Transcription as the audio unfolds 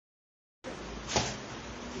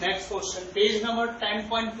Next question page number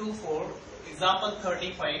 10.24 example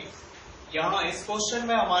 35। यहाँ इस question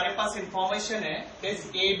में हमारे पास इंफॉर्मेशन है this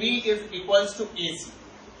A B is equals to A see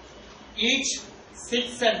each 6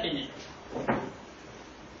 centimetre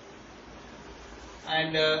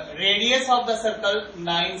and radius of the circle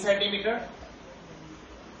 9 centimetre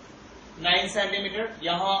 9 centimetre.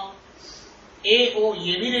 यहाँ ए ओ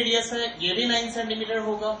ये भी रेडियस है, ये भी 9 सेंटीमीटर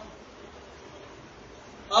होगा।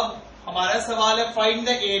 अब हमारा सवाल है find the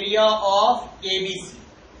area of ABC,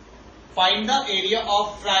 find the area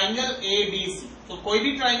of triangle ABC. तो कोई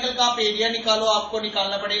भी ट्राइंगल का आप एरिया निकालो, आपको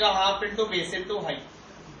निकालना पड़ेगा half into base into height.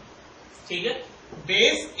 ठीक है,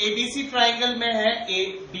 बेस एबीसी ट्राइंगल में है ए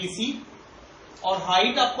बी सी और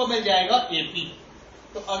हाइट आपको मिल जाएगा एपी।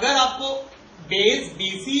 तो अगर आपको base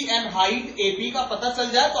BC and height AP का पता चल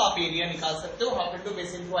जाए तो आप एरिया निकाल सकते हो half into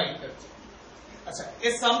base into height करके। अच्छा,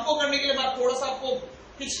 इस सम को करने के लिए मैं थोड़ा सा आपको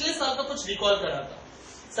पिछले साल का कुछ रिकॉल करा था,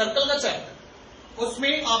 सर्कल का चैप्टर।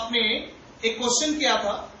 उसमें आपने एक क्वेश्चन किया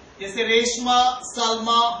था, जैसे रेशमा,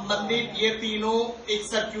 सलमा, मनदीप ये तीनों एक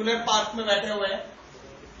सर्कुलर पार्क में बैठे हुए हैं।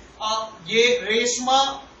 ये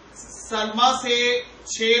रेशमा सलमा से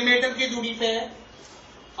 6 मीटर की दूरी पे है,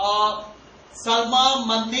 सलमा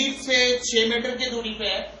मनदीप से 6 मीटर की दूरी पे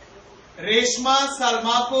है। रेशमा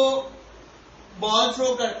सलमा को बॉल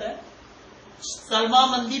थ्रो करता है, सलमा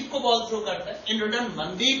मनदीप को बॉल थ्रो करता है, इन रिटर्न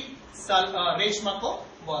मनदीप रेशमा को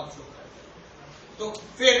बॉल थ्रो करता है। तो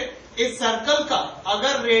फिर इस सर्कल का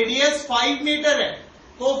अगर रेडियस 5 मीटर है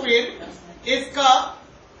तो फिर इसका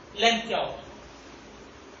लेंथ क्या होगा?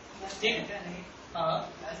 ठीक है,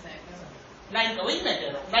 9 का, वही मैं कह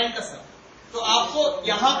रहा हूं 9 का सर। तो आपको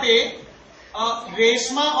यहां पे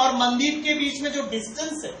रेशमा और मनदीप के बीच में जो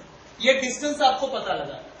डिस्टेंस है, ये डिस्टेंस आपको पता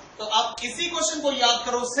लगा। तो आप इसी क्वेश्चन को याद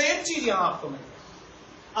करो, सेम चीज यहां आपको मिलेगी।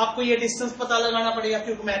 आपको ये डिस्टेंस पता लगाना पड़ेगा,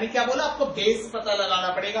 क्योंकि मैंने क्या बोला, आपको बेस पता लगाना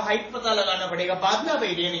पड़ेगा, हाइट पता लगाना पड़ेगा, बाद में आप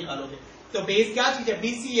एरिया निकालोगे। तो बेस क्या चीज है?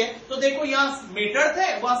 बीसी है। तो देखो यहाँ मीटर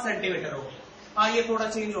थे, वहां सेंटीमीटर हो गया। हाँ, ये थोड़ा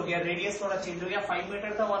चेंज हो गया, रेडियस थोड़ा चेंज हो गया, 5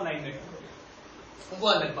 मीटर था वहां 9 मीटर हो गया, वो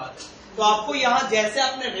अलग बात है। तो आपको यहाँ जैसे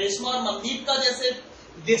आपने रेशमा और मनदीप का जैसे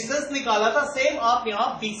डिस्टेंस निकाला था, सेम आप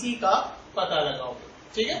यहाँ बीसी का पता लगाओगे।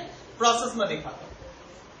 ठीक है, प्रोसेस में दिखाता हूं।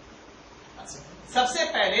 सबसे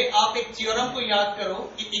पहले आप एक थ्योरम को याद करो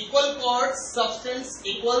कि equal cord substance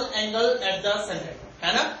equal angle at the centre,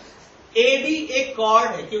 है ना। ए बी एक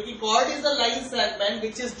कॉर्ड है, क्योंकि cord is the line segment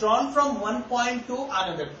which is drawn from one point two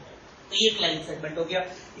another point. तो ये एक लाइन सेगमेंट हो गया।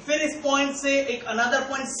 फिर इस पॉइंट से एक अनदर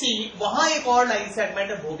पॉइंट सी, वहां एक और लाइन सेगमेंट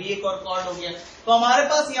है, वो भी एक और कॉर्ड हो गया। तो हमारे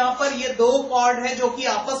पास यहाँ पर ये 2 कॉर्ड है जो कि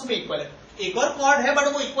आपस में इक्वल है। एक और कॉर्ड है बट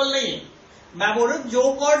वो इक्वल नहीं है। मैं बोल रहा हूं जो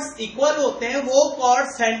कॉर्ड्स इक्वल होते हैं वो कॉर्ड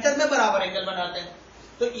सेंटर में बराबर एंगल बनाते हैं।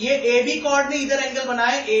 तो ये ए बी कॉर्ड ने इधर एंगल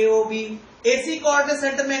बनाया एओबी, एसी कॉर्ड ने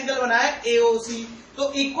सेंटर में एंगल बनाया एओसी।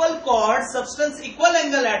 तो equal cord substance equal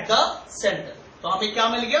angle at the centre. तो हमें क्या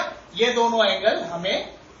मिल गया? ये दोनों एंगल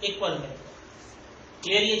हमें इक्वल मिल गया।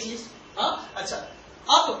 क्लियर ये चीज? हाँ, अच्छा।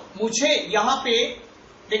 अब मुझे यहां पे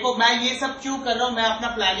देखो, मैं ये सब क्यों कर रहा हूं, मैं अपना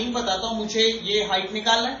प्लानिंग बताता हूं। मुझे ये हाइट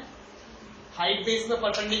निकालना है, हाइट बेस पे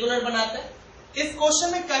परपेंडिकुलर बनाता है। इस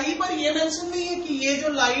क्वेश्चन में कहीं पर ये मेंशन नहीं है कि ये जो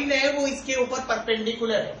लाइन है वो इसके ऊपर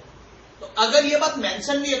परपेंडिकुलर है। तो अगर ये बात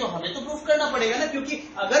मेंशन नहीं है तो हमें तो प्रूफ करना पड़ेगा ना, क्योंकि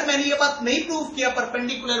अगर मैंने ये बात नहीं प्रूफ किया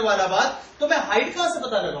परपेंडिकुलर वाला बात, तो मैं हाइट कहां से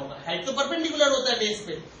पता लगाऊंगा? हाइट तो परपेंडिकुलर होता है बेस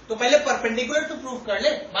पे। तो पहले परपेंडिकुलर तो प्रूफ कर ले,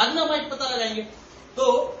 बाद में हम हाइट पता लगाएंगे।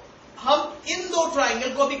 तो हम इन 2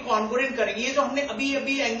 ट्राइंगल को अभी कॉन्ग्रुएंट करेंगे। ये जो हमने अभी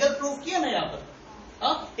अभी एंगल प्रूफ किया ना यहाँ पर,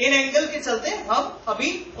 इन एंगल के चलते हम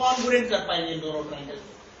अभी कॉन्ग्रुएंट कर पाएंगे इन दोनों ट्राइंगल।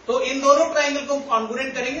 तो इन दोनों ट्राइंगल को हम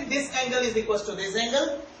कॉन्ग्रुएंट करेंगे। This angle is equal to this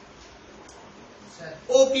angle,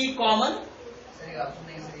 OP common.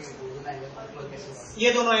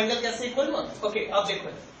 ये दोनों एंगल कैसे इक्वल हुआ? ओके, अब देखो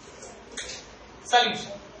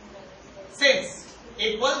solution. Since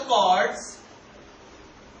equal chords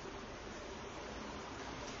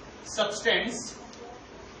substance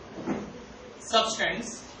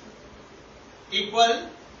equal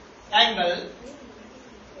angle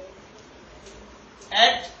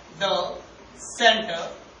at the center,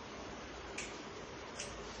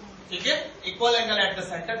 ठीक है, equal angle at the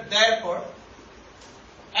centre, therefore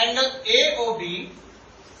angle AOB।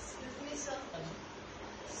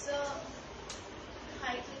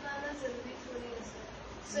 Height निकालना जरूरी थोड़ी है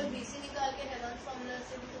सर, बीसी निकाल के हेवन फॉर्मूला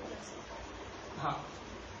से भी तो कर सकते हैं। हाँ,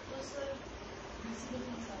 तो सर बीसी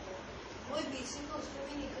नहीं निकाला, वो बीसी तो उसमें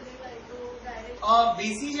भी निकलेगा, तो डायरेक्ट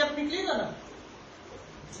बीसी जब निकलेगा ना,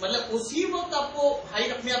 मतलब उसी वक्त आपको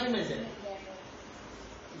हाइट अपने आप ही मिल जाएगी।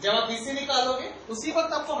 जब आप बीसी निकालोगे उसी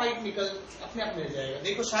वक्त आपको हाइट निकल अपने आप मिल जाएगा।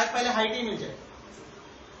 देखो शायद पहले हाइट ही मिल जाए,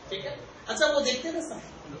 ठीक है। अच्छा, वो देखते हैं ना सर।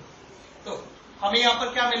 तो हमें यहां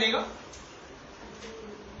पर क्या मिलेगा,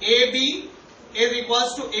 A B is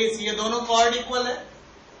equals to ए सी। ये दोनों कॉर्ड इक्वल है,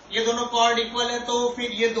 ये दोनों कॉर्ड इक्वल है, तो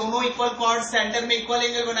फिर ये दोनों इक्वल कॉर्ड सेंटर में इक्वल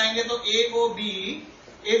एंगल बनाएंगे, तो ए O B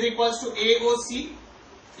is equals to ए ओ सी।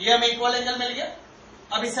 ये हमें इक्वल एंगल मिल गया।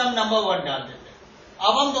 अब इसे हम नंबर 1 डाल देते हैं।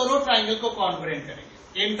 अब हम दोनों ट्राइंगल को कॉन्ग्रुएंट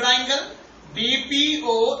करेंगे। In triangle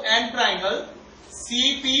BPO and triangle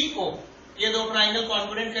CPO, ये दो ट्राइंगल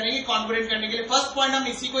कॉन्ग्रुएंट करेंगे। कॉन्ग्रुएंट करने के लिए फर्स्ट पॉइंट हम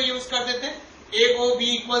इसी को यूज कर देते हैं, ए O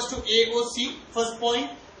B equals to A O C. First point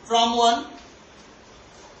from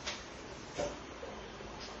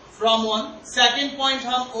one. Second point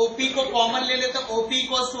हम ओपी को कॉमन ले लेते हैं, ओपी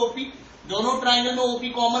इक्वल्स टू ओपी। दोनों ट्राइंगल में ओपी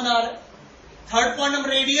कॉमन आ रहा है। थर्ड पॉइंट हम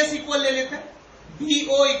रेडियस इक्वल ले लेते हैं,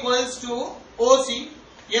 बीओ इक्वल्स टू ओसी।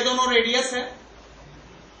 ये दोनों रेडियस है,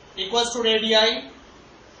 इक्वल्स टू रेडियाई।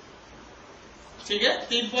 ठीक है,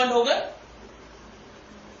 3 पॉइंट हो गए।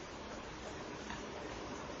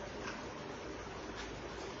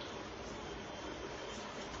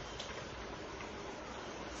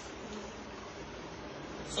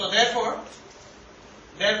 So therefore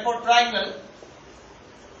triangle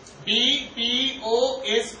BPO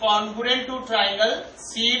is congruent to triangle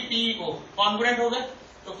CPO। congruent हो गए।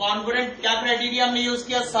 तो congruent क्या क्राइटेरिया हमने यूज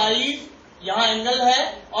किया, साइड, यहां एंगल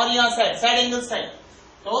है और यहां साइड एंगल साइड,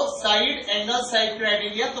 तो साइड एंगल साइड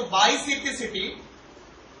क्राइटेरिया। तो बाई सिंप्लिसिटी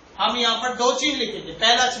हम यहां पर 2 चीज लिखेंगे।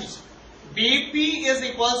 पहला चीज BP is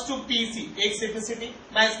equals to PC, एक सिंप्लिसिटी।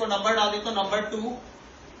 मैं इसको नंबर डाल देता हूं, नंबर 2।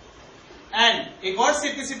 एंड एक और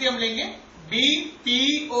सिंप्लिसिटी हम लेंगे,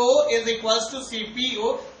 BPO is equals to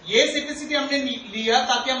CPO। ये सिंप्लिसिटी हमने लिया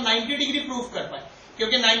ताकि हम 90 डिग्री प्रूफ कर पाए,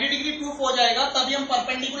 क्योंकि 90 डिग्री प्रूफ हो जाएगा तभी हम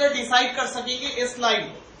परपेंडिकुलर डिसाइड कर सकेंगे इस लाइन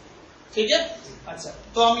को। ठीक है, अच्छा,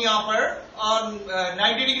 तो हम यहां पर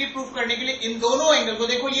 90 डिग्री प्रूफ करने के लिए इन दोनों एंगल को,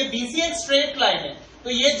 देखो ये BC एक स्ट्रेट लाइन है, तो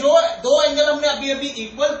ये जो 2 एंगल हमने अभी अभी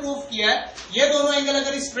इक्वल प्रूफ किया है, ये दोनों एंगल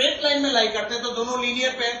अगर स्ट्रेट लाइन में लाई करते हैं तो दोनों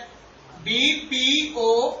लीनियर पे, BPO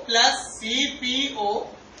plus CPO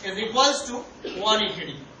is equals to 180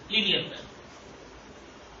 degree, linear पे।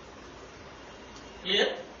 क्लियर?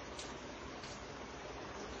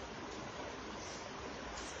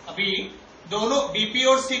 अभी दोनों BPO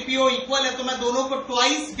और CPO इक्वल है, तो मैं दोनों को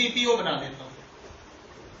ट्वाइस BPO बना देता हूं,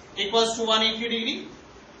 इक्वल्स टू 180 डिग्री।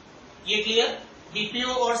 ये क्लियर?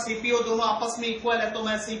 BPO और CPO दोनों आपस में इक्वल है, तो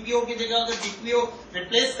मैं CPO की जगह अगर BPO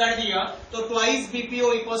रिप्लेस कर दिया तो twice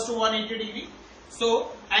BPO equals to 180 degree.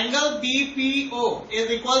 So angle BPO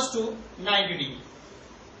is equals to 90 degree.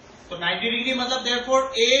 तो 90 डिग्री मतलब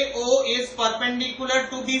therefore AO is perpendicular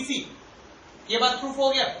to BC। ये बात प्रूफ हो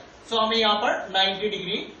गया। सो हमें यहां पर 90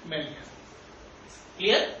 डिग्री मिल गया।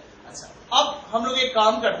 क्लियर? अच्छा, अब हम लोग एक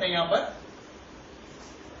काम करते हैं, यहां पर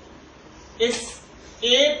इस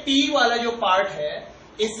AP वाला जो पार्ट है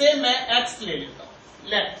इसे मैं x ले लेता हूं,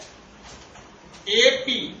 left. AP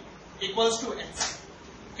equals to x,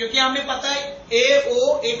 क्योंकि हमें पता है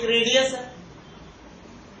AO एक रेडियस है,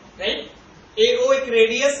 राइट? AO एक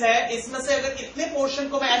रेडियस है, इसमें से अगर इतने पोर्शन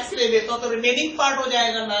को मैं x ले लेता हूं तो रिमेनिंग पार्ट हो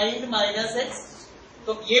जाएगा 9 माइनस x।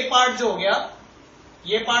 तो ये पार्ट जो हो गया,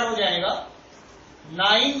 ये पार्ट हो जाएगा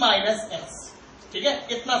 9 माइनस x। ठीक है,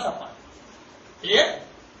 इतना सा पार्ट। क्लियर?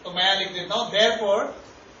 तो मैं लिख देता हूं therefore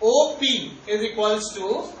OP is equals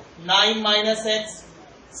to 9 minus x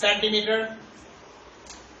centimetre.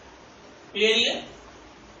 Clear?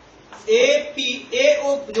 ये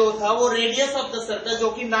AO जो था वो रेडियस ऑफ द सर्कल जो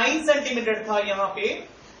कि 9 सेंटीमीटर था यहां पे,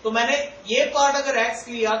 तो मैंने ये पार्ट अगर x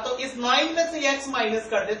लिया तो इस 9 में से x माइनस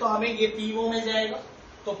कर दे तो हमें ये PO में जाएगा।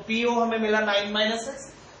 तो PO हमें मिला 9 माइनस x।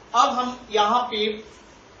 अब हम यहां पे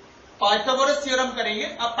पाइथागोरस थ्योरम करेंगे।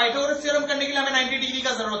 अब पाइथागोरस थ्योरम करने के लिए हमें 90 डिग्री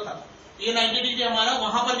का जरूरत था, ये 90 डिग्री हमारा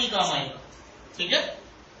वहां पर भी काम आएगा। ठीक है,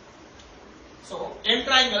 सो in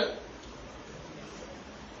triangle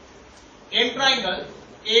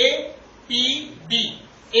APB,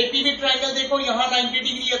 APB triangle देखो यहां 90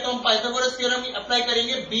 डिग्री है, तो हम पाइथागोरस थ्योरम अप्लाई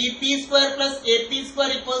करेंगे। BP² plus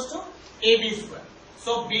AP² equals to AB²।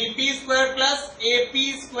 So BP² plus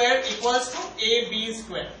AP² equals to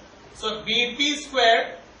AB²। So BP²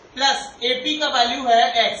 plus AP का वैल्यू है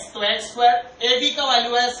x, तो x², AB का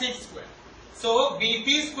वैल्यू है 6²। सो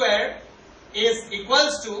BP² इज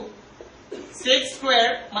इक्वल्स टू 6²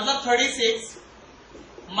 मतलब 36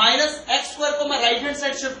 माइनस x² को मैं right hand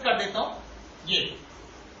side shift कर देता हूं, ये।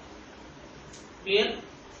 क्लियर?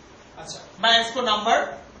 अच्छा, मैं इसको नंबर,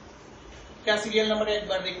 क्या सीरियल नंबर है एक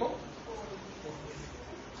बार देखो,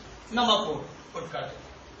 नंबर 4 पुट कर देता।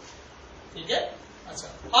 ठीक है, अच्छा,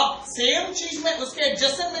 अब सेम चीज में उसके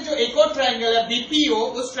एडजेसेंट में जो एक और ट्राइंगल है BPO,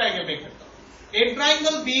 उस ट्राइंगल में करता हूं। एक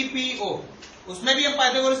ट्राइंगल BPO, उसमें भी हम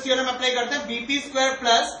पाइथागोरस थ्योरम अप्लाई करते हैं। BP²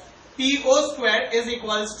 plus PO square is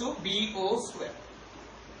equals to BO square.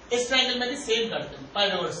 इस ट्राइंगल में भी सेम करते हैं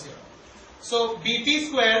पाइथागोरस थ्योरम। सो BP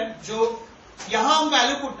स्क्वायर जो यहां हम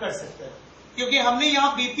वैल्यू पुट कर सकते हैं, क्योंकि हमने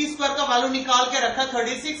यहां BP स्क्वायर का वैल्यू निकाल के रखा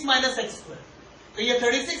 36 माइनस एक्स स्क्वायर, तो ये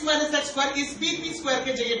 36 माइनस एक्स स्क्वायर इस BP स्क्वायर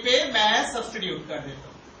के जगह पे मैं सब्स्टिट्यूट कर देता हूं।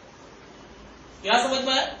 यहां समझ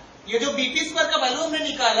में आया? ये जो BP स्क्वायर का वैल्यू हमने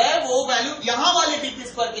निकाला है वो वैल्यू यहां वाले BP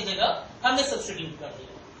स्क्वायर की जगह हमने सब्स्टिट्यूट कर दिया।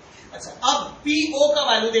 अच्छा, अब PO का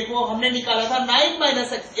वैल्यू देखो, हमने निकाला था 9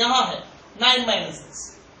 माइनस एक्स, यहां है 9 माइनस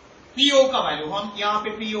एक्स। PO का वैल्यू हम यहां पे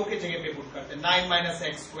PO के जगह पे पुट करते हैं 9 माइनस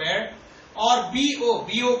एक्स स्क्वायर, और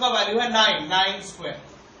BO का वैल्यू है 9 स्क्वायर।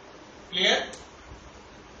 क्लियर?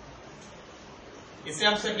 इसे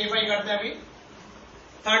हम सिंप्लीफाई करते हैं अभी।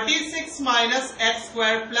 36 माइनस एक्स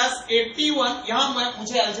स्क्वायर प्लस 81, यहां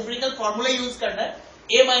मुझे अलजेब्रिकल फॉर्मूला यूज करना है,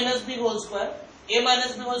 a minus B whole square. a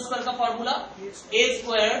minus B whole square का formula a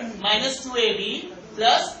square minus 2ab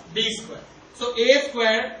plus b square. So a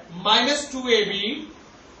square minus 2ab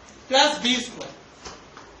plus b square,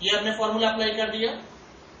 ये हमने formula apply कर दिया,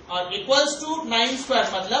 और इक्वल्स टू 9 स्क्वायर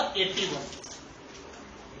मतलब 81।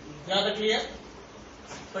 यहां तक clear?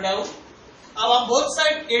 पढ़ाओ। अब हम बोथ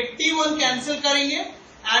साइड 81 कैंसिल करेंगे,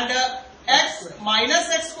 and x minus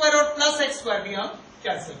x square और प्लस एक्स स्क्वायर भी हम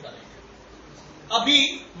कैंसिल करेंगे।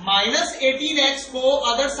 अभी माइनस 18x को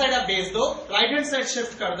अदर साइड आप भेज दो, राइट हैंड साइड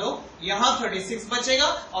शिफ्ट कर दो, यहां 36 बचेगा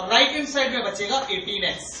और राइट हैंड साइड में बचेगा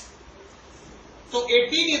 18x। तो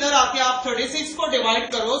 18 इधर आके आप 36 को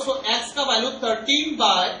डिवाइड करो, सो x का value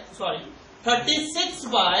 36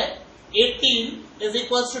 bye 18 is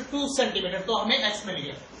equal to 2 centimetre. तो हमें x मिल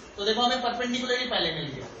गया। तो देखो हमें परपेंडिकुलरली पहले मिल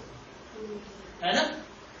गया, है ना?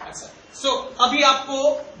 अच्छा, सो अभी आपको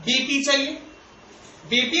BP चाहिए।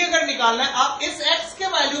 BP अगर निकालना है, आप इस x के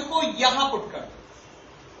वैल्यू को यहां पुट कर दो,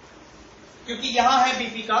 क्योंकि यहां है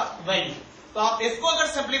BP का वैल्यू। तो आप इसको अगर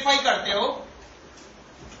सिंप्लीफाई करते हो,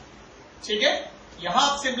 ठीक है, यहां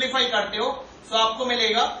आप सिंप्लीफाई करते हो, तो आपको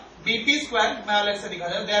मिलेगा BP स्क्वायर, मैं अलग से दिखा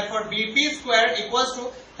दूं, therefore BP square equals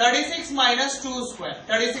to 36 minus 2 square.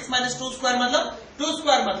 36 minus 2 square मतलब 2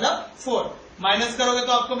 स्क्वायर मतलब 4, माइनस करोगे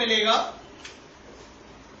तो आपको मिलेगा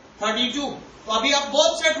 32। तो अभी आप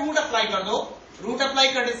बोथ साइड रूट अप्लाई कर दो, रूट अप्लाई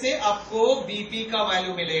करने से आपको BP का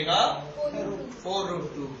वैल्यू मिलेगा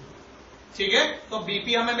 4√2। ठीक है, तो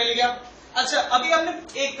BP हमें मिल गया। अच्छा, अभी हमने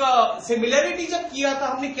एक सिमिलरिटी जब किया था,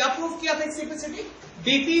 हमने क्या प्रूव किया था? एक्सिप्लिसिटी,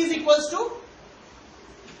 BP is equals to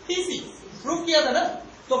TC prove किया था ना।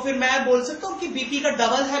 तो फिर मैं बोल सकता हूं कि BP का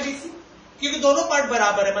डबल है BC, क्योंकि दोनों पार्ट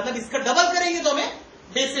बराबर है, मतलब इसका डबल करेंगे तो हमें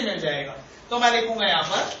BC मिल जाएगा। तो मैं लिखूंगा यहां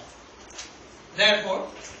पर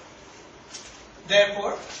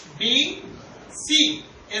therefore BC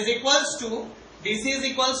is equals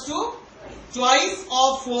to twice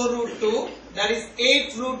of 4√2, that is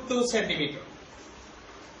 8√2 centimetre,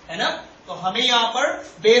 है ना? तो हमें यहां पर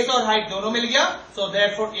बेस और हाइट दोनों मिल गया। So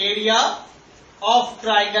therefore area of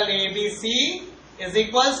triangle ABC is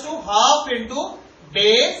equals to half into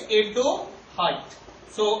base into height.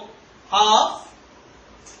 So half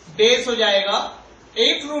base हो जाएगा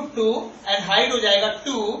 8√2 एंड हाइट हो जाएगा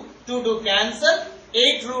 2 कैंसल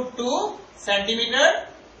 8√2 सेंटीमीटर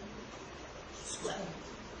स्क्वायर।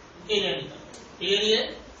 एरिया निकाल। क्लियर? ये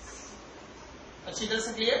अच्छी तरह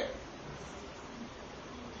से क्लियर?